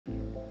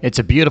It's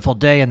a beautiful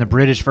day in the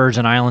British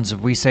Virgin Islands.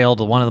 We sailed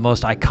to one of the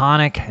most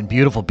iconic and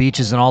beautiful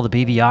beaches in all the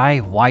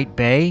BVI, White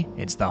Bay.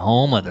 It's the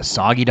home of the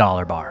Soggy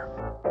Dollar bar.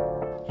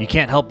 You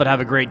can't help but have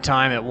a great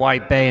time at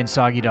White Bay and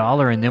Soggy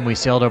Dollar, and then we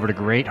sailed over to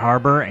Great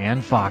Harbour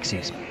and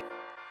Foxy's.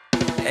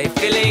 Hey,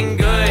 feeling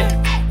good,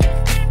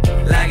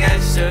 like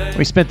I should.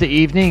 We spent the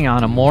evening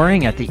on a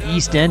mooring at the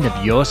east end of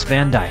Jost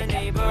Van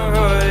Dyke.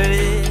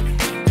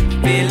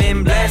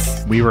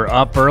 We were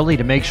up early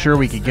to make sure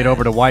we could get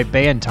over to White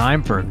Bay in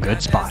time for a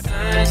good spot.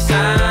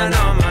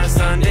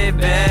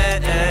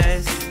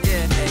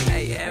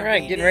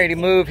 Alright, getting ready to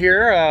move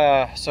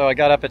here. So I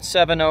got up at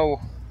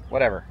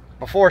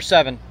before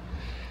 7,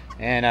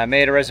 and I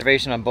made a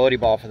reservation on Bodie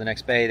Ball for the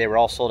next bay. They were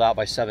all sold out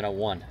by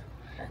 7:01.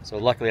 So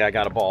luckily I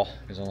got a ball.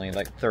 There's only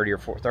like 30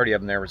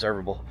 of them there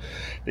reservable,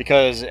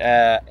 because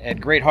at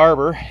Great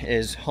Harbour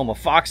is home of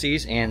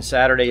Foxy's, and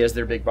Saturday is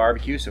their big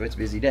barbecue, so it's a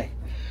busy day.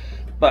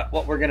 But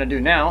what we're gonna do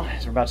now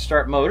is we're about to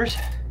start motors,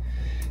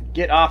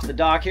 get off the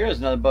dock here. There's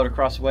another boat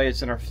across the way.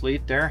 It's in our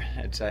fleet there.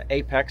 It's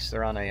Apex.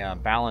 They're on a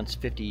Balance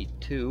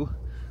 52.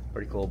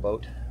 Pretty cool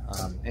boat.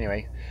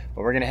 Anyway,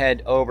 but we're gonna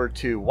head over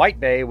to White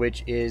Bay,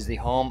 which is the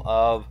home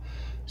of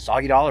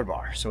Soggy Dollar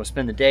bar. So we'll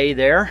spend the day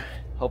there,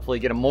 hopefully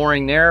get a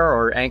mooring there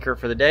or anchor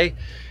for the day,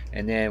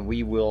 and then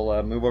we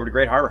will move over to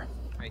Great Harbour.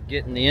 Right,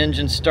 getting the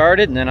engine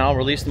started, and then I'll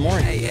release the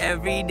mooring. Hey,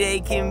 every day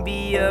can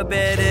be a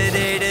better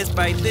day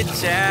despite the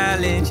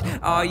challenge.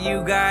 All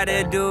you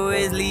gotta do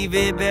is leave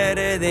it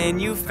better than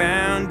you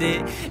found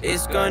it.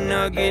 It's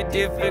gonna get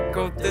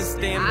difficult to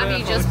stand.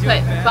 Bobby just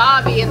put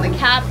Bobby in the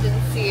captain's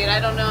seat.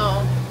 I don't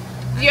know.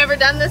 Have you ever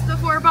done this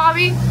before,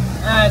 Bobby?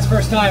 It's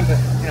first time, but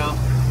you know,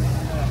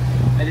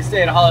 I just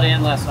stayed at a Holiday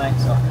Inn last night,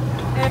 so.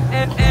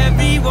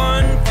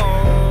 Everyone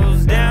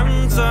falls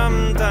down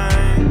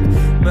sometimes.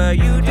 But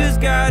you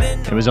just gotta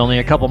know. It was only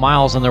a couple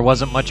miles and there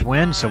wasn't much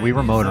wind, so we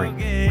were motoring.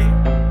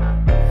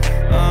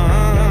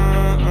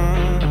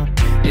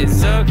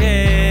 It's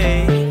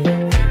okay.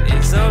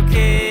 It's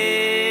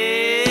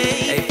okay.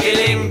 Hey,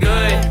 feeling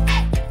good.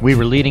 We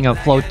were leading a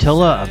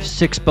flotilla of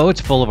 6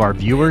 boats full of our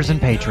viewers and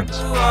patrons.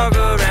 Walk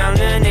around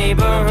the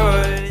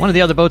neighborhood. One of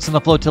the other boats in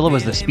the flotilla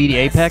was the Speedy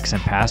Apex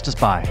and passed us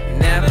by.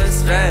 Never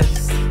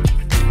stressed.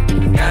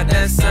 Got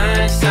that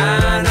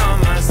sunshine on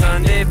my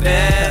Sunday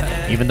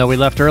bed. Even though we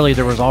left early,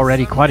 there was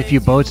already quite a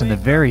few boats in the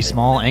very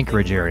small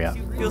anchorage area.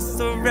 Feel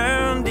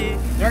surrounded.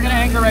 They're gonna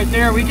anchor right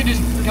there. We can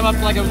just come up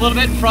like a little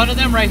bit in front of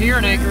them right here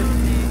and anchor.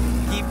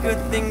 Keep good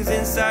things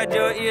inside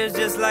your ears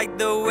just like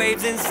the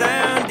waves and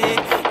sound it.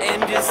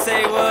 And just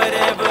say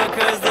whatever,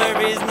 cause there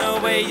is no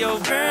way you're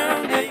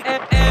grounded.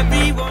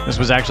 Everyone. This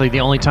was actually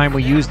the only time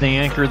we used the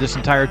anchor this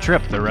entire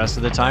trip. The rest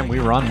of the time we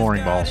were on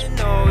mooring balls.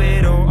 No,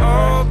 it'll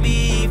all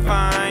be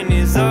fine.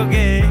 It's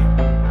okay.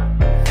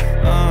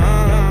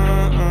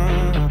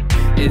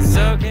 It's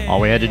okay. All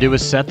we had to do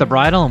was set the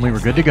bridle and we were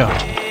good to go.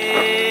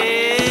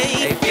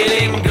 Hey,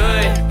 feeling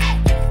good,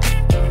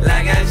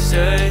 like I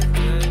should.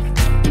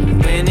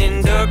 When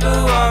in dark,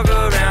 walk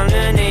around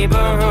the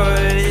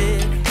neighborhood.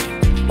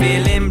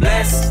 Feeling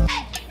blessed,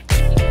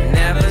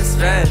 never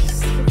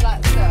stressed.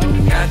 Got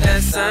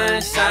that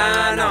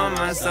sunshine on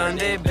my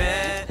Sunday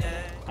bed.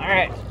 All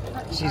right,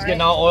 she's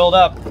getting all oiled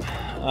up.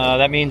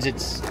 That means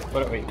it's,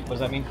 wait, what does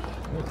that mean?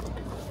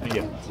 Thank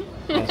you.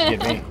 That's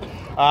good me.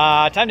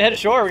 Time to head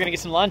ashore. We're gonna get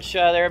some lunch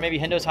there, maybe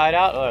Hendo's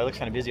hideout. Oh, it looks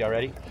kind of busy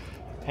already.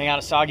 Hang out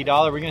at Soggy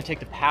Dollar. We're gonna take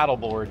the paddle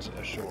boards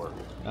ashore.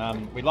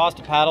 We lost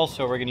a paddle,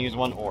 so we're gonna use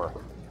one oar.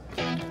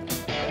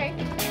 Okay.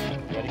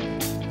 Ready?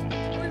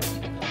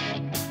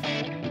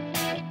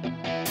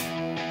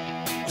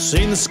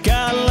 Seen the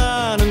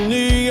skyline of New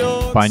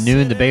York. By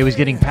noon, the bay was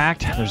getting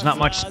packed. There's not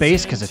much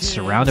space because it's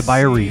surrounded by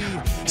a reef.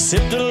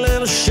 Sipped a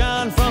little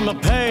shine from a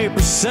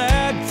paper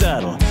sack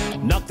that'll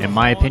knock the In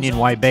my opinion,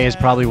 White Bay is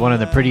probably one of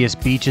the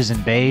prettiest beaches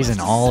and bays in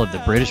all of the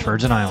British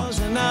Virgin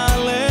Islands.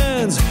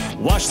 islands.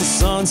 Watch the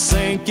sun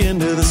sink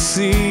into the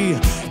sea.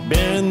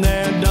 Been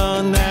there,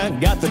 done that.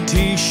 Got the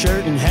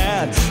t-shirt and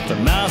hat. But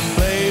my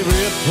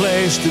favorite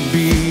place to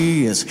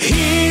be is here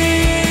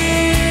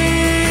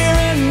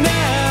and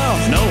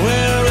now.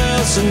 Nowhere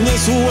else in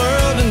this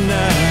world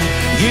tonight.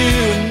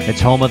 You and me.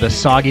 It's home of the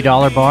Soggy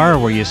Dollar bar,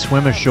 where you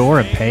swim ashore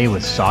and pay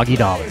with Soggy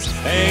Dollars.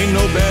 Ain't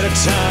no better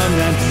time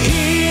than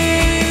here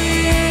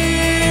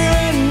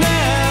and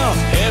now.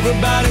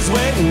 Everybody's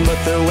waiting, but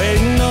they're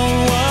waiting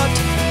on what?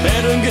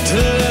 Better get to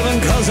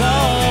living, cause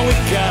all we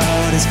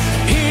got is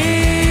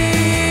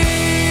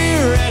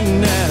here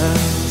and now.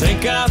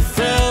 Think I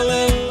fell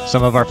in love.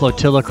 Some of our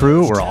flotilla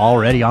crew were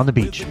already on the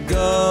beach.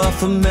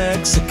 Gulf of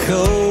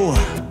Mexico.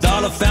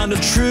 Thought I found a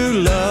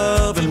true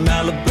love in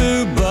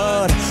Malibu,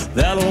 but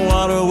that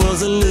water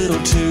was a little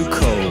too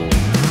cold.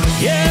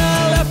 Yeah,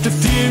 I left a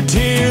few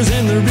tears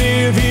in the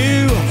rear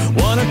view,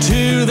 1 or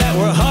 2 that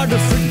were hard to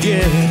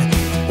forget.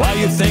 Why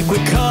you think we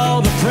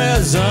call the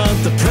present?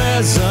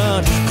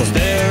 Cause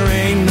there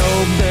ain't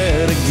no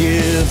better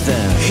gift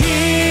than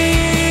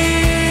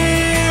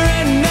here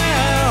and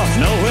now.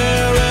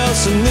 Nowhere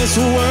else in this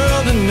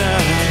world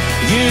tonight.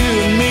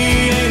 You and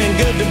me ain't in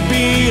good to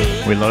be.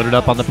 We loaded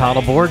up on the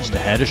paddle boards to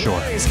head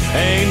ashore.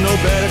 Ain't no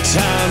better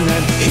time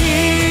than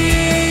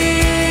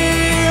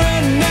here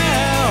and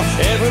now.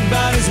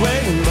 Everybody's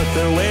waiting, but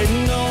they're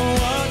waiting on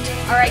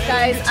what? All right,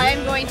 guys, I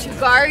am going to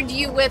guard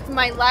you with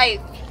my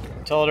life.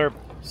 Told her,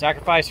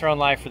 sacrifice her own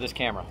life for this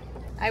camera.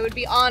 I would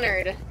be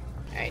honored. All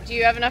right, do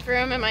you have enough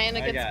room? Am I in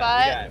a good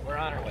spot? We got it. We're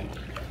on our way.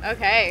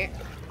 Okay.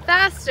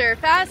 Faster,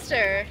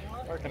 faster.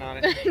 Working on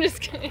it. I'm just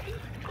kidding.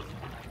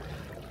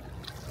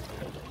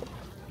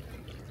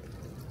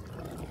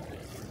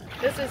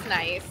 This is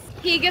nice.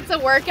 He gets a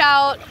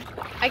workout.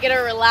 I get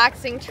a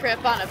relaxing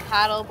trip on a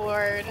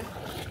paddleboard.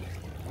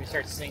 We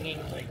start singing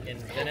like in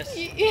Venice.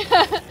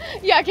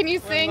 Yeah, can you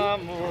sing? I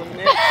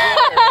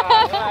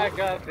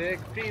got big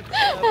pizza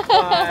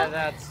pie,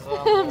 that's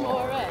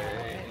amore.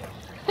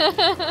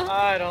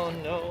 I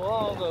don't know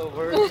all the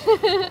words.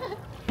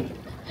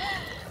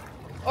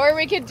 Or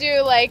we could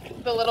do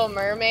like The Little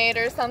Mermaid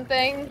or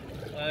something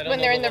when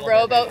they're in the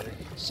rowboat.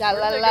 Sha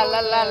la la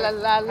la la la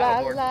la la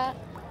la.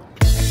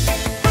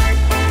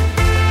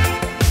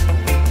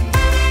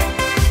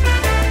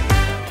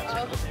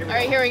 All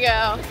right, here we go.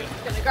 I'm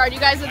gonna guard you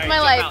guys with my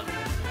life.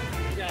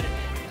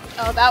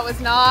 Oh, that was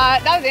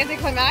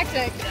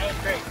anticlimactic. That was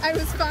great. I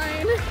was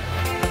fine.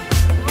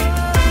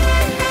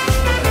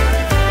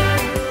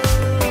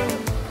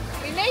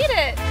 We made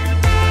it.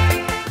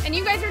 And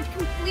you guys are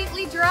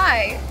completely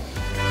dry.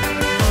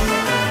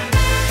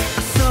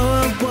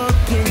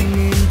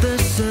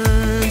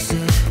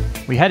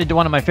 We headed to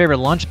one of my favorite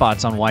lunch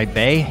spots on White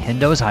Bay,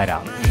 Hindo's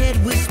Hideout.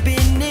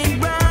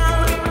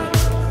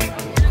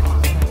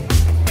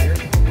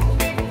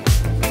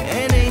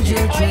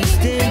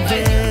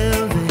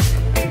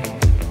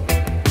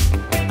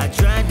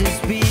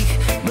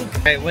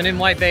 Okay, when in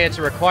White Bay, it's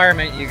a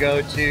requirement you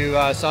go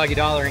to Soggy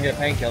Dollar and get a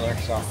painkiller,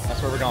 so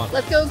that's where we're going.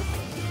 Let's go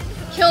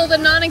kill the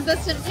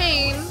non-existent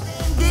pain.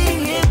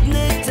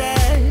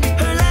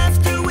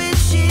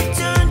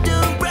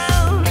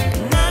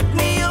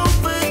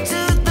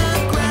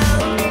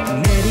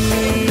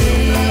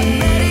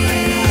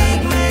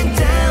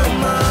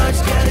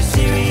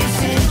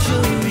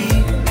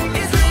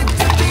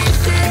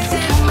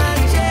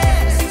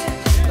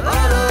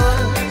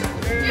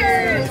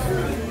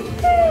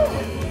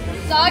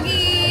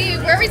 Soggy,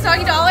 where are we?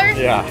 Soggy Dollar?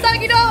 Yeah.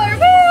 Soggy Dollar,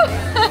 woo!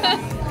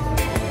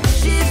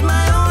 She's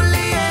my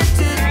only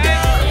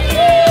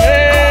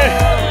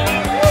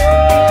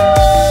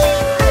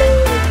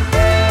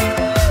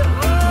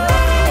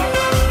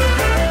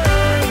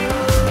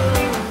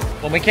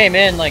When we came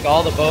in, like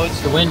all the boats,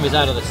 the wind was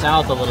out of the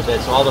south a little bit,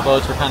 so all the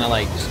boats were kind of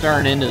like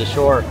stern into the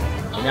shore.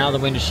 And now the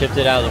wind has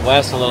shifted out of the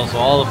west a little, so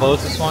all the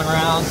boats have swung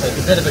around. So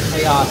it's a bit of a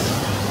chaos.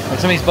 Like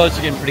some of these boats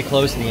are getting pretty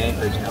close to the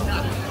anchorage now.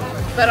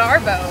 But our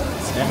boat.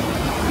 Yeah.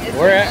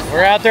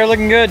 We're out there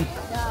looking good.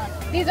 Yeah.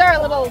 These are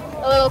a little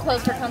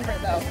close for comfort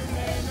though.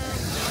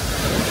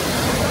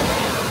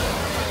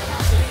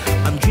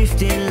 I'm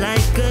drifting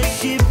like a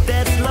ship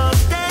that's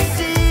lost at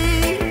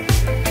sea.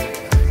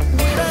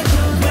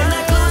 When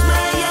I close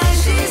my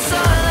eyes, she's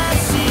all I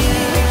see.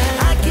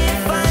 I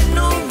can't find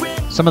no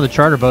rest. Some of the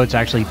charter boats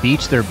actually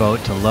beach their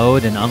boat to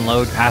load and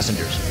unload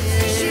passengers.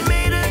 She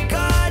made a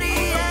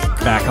cardiac.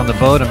 Back on the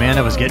boat,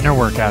 Amanda was getting her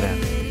workout in.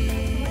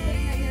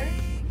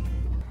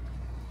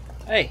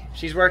 Hey,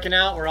 she's working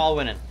out, we're all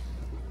winning.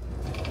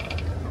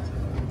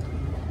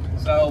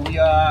 So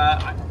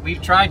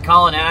we've tried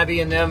calling Abby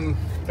and them.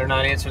 They're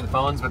not answering the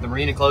phones, but the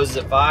marina closes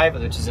at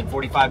 5, which is in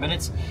 45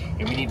 minutes,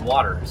 and we need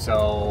water.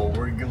 So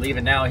we're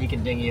leaving now, he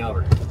can dinghy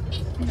over.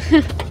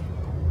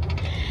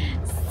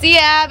 See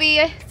ya,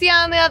 Abby. See ya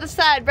on the other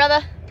side,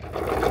 brother.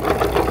 Once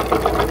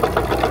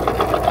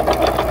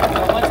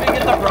we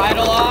get the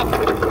bridle off,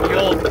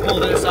 you'll pull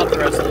this up the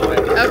rest of the way.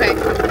 Okay.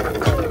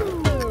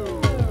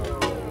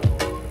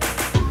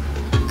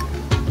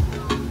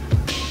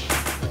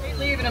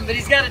 But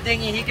he's got a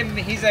dinghy.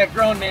 He's a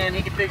grown man.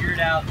 He can figure it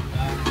out.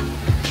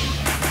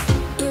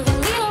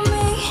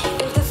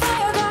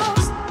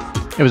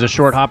 It was a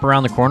short hop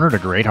around the corner to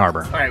Great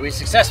Harbour. All right, we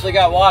successfully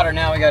got water.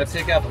 Now we got to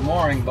pick up a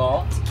mooring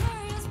ball.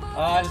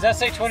 Does that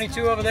say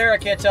 22 over there? I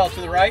can't tell.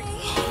 To the right.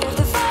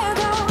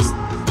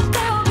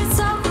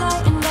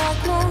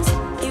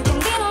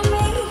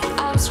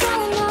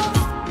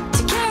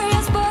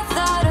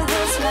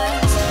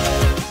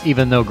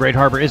 Even though Great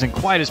Harbour isn't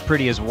quite as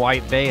pretty as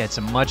White Bay, it's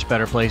a much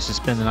better place to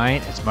spend the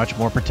night. It's much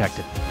more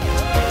protected.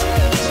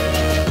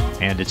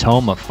 And it's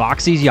home of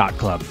Foxy's Yacht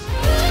Club.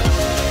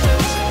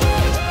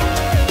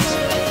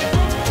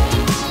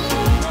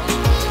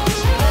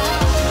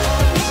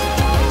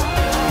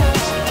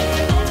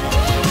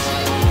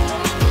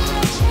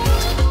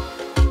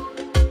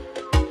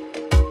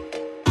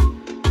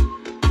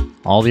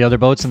 All the other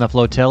boats in the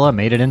flotilla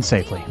made it in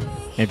safely.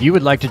 If you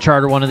would like to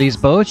charter one of these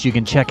boats, you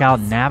can check out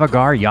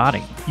Navigare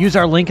Yachting. Use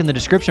our link in the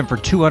description for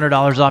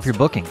 $200 off your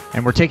booking.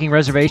 And we're taking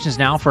reservations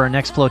now for our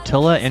next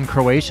flotilla in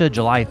Croatia,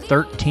 July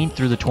 13th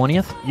through the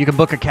 20th. You can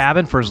book a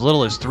cabin for as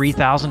little as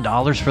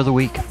 $3,000 for the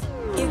week.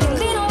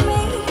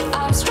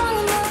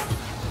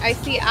 I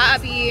see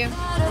Abby.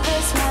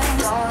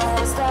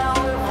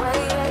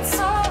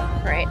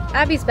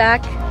 Abby's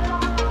back.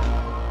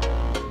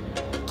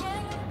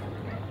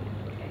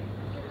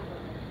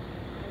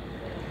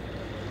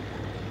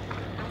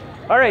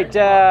 All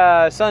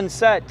right,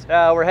 sunset.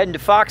 We're heading to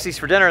Foxy's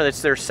for dinner.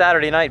 That's their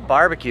Saturday night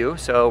barbecue.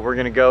 So we're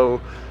gonna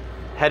go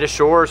head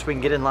ashore so we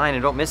can get in line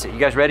and don't miss it. You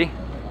guys ready?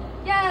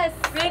 Yes,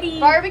 ready.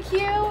 Barbecue?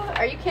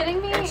 Are you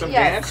kidding me? And some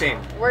yes. dancing.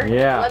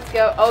 Let's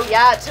go. Oh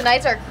yeah,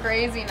 tonight's our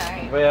crazy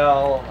night.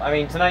 Well, I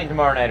mean, tonight and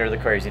tomorrow night are the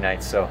crazy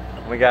nights, so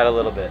we got a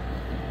little bit.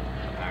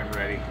 I'm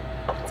ready.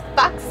 It's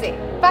Foxy.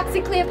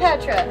 Foxy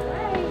Cleopatra.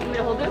 Hi. You want me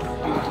to hold this?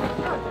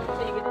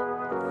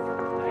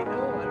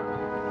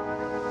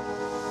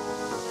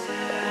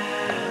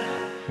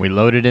 We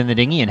loaded in the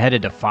dinghy and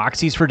headed to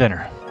Foxy's for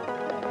dinner.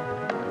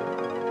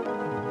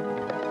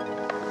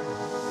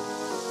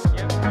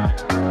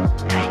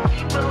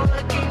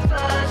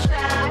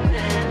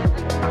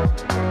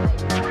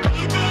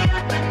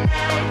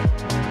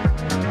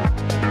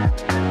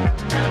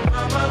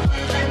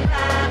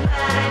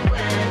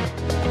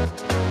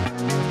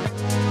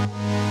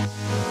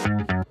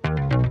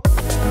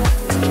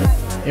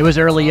 It was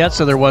early yet,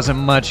 so there wasn't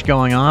much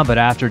going on, but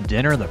after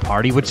dinner, the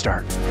party would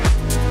start.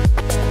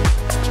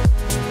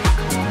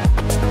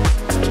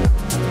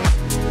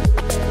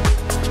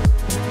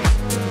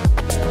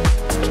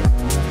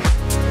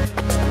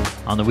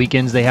 On the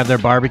weekends, they have their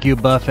barbecue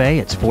buffet.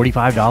 It's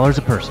 $45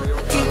 a person.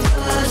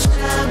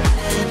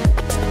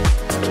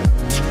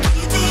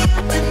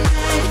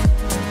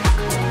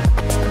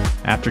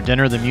 After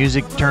dinner, the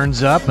music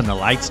turns up and the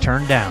lights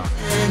turn down.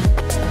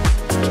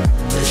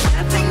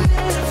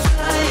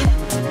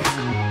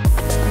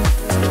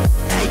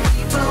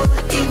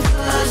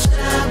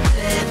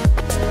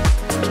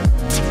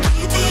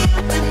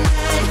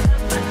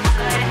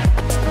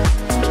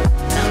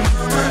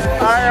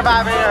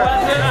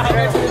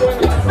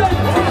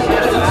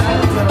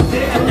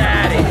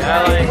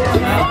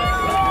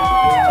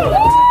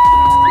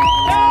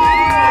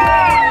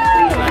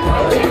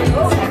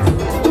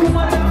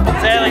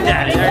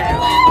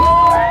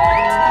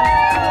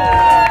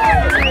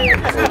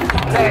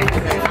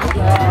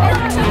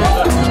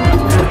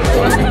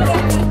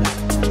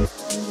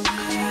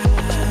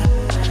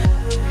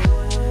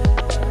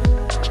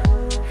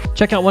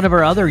 Check out one of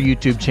our other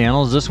YouTube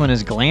channels. This one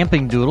is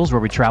Glamping Doodles, where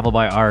we travel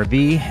by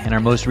RV. In our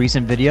most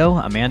recent video,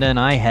 Amanda and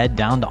I head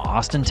down to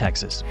Austin,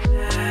 Texas.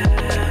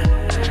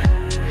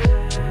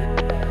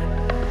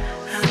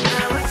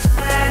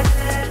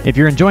 If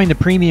you're enjoying the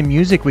premium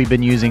music we've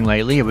been using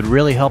lately, it would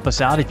really help us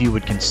out if you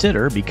would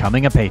consider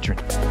becoming a patron.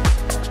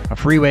 A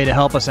free way to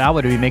help us out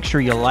would be make sure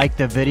you like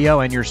the video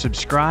and you're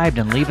subscribed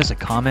and leave us a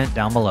comment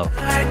down below.